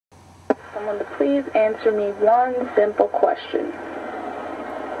someone to please answer me one simple question.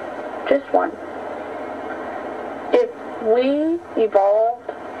 Just one. If we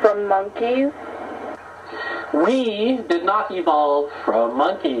evolved from monkeys... We did not evolve from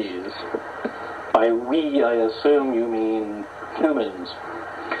monkeys. By we, I assume you mean humans.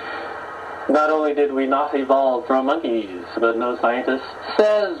 Not only did we not evolve from monkeys, but no scientist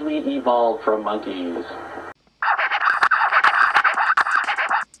says we evolved from monkeys.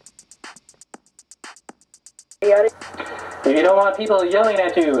 If you don't want people yelling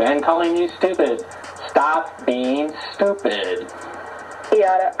at you and calling you stupid, stop being stupid.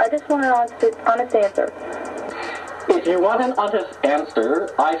 Yada. I just want an honest answer. If you want an honest answer,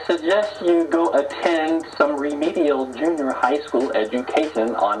 I suggest you go attend some remedial junior high school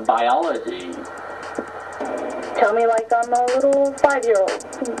education on biology. Tell me like I'm a little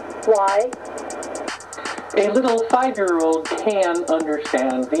 5-year-old. Why? A little 5-year-old can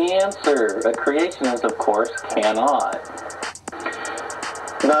understand the answer. A creationist, of course, cannot.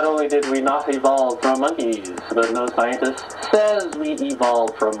 Not only did we not evolve from monkeys, but no scientist says we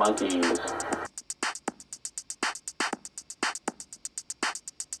evolved from monkeys.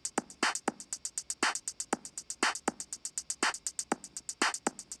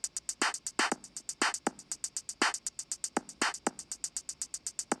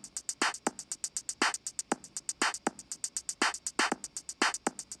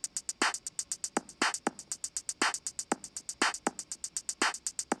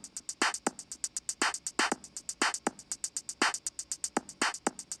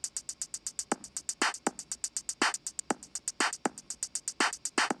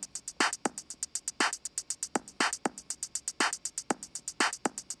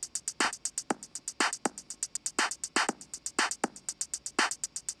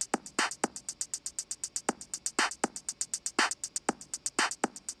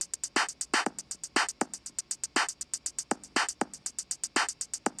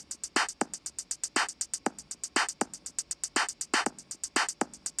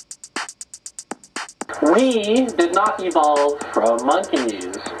 We did not evolve from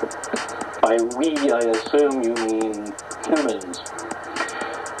monkeys. By we, I assume you mean humans.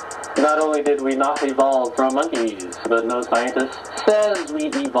 Not only did we not evolve from monkeys, but no scientist says we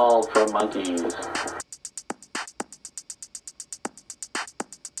evolved from monkeys.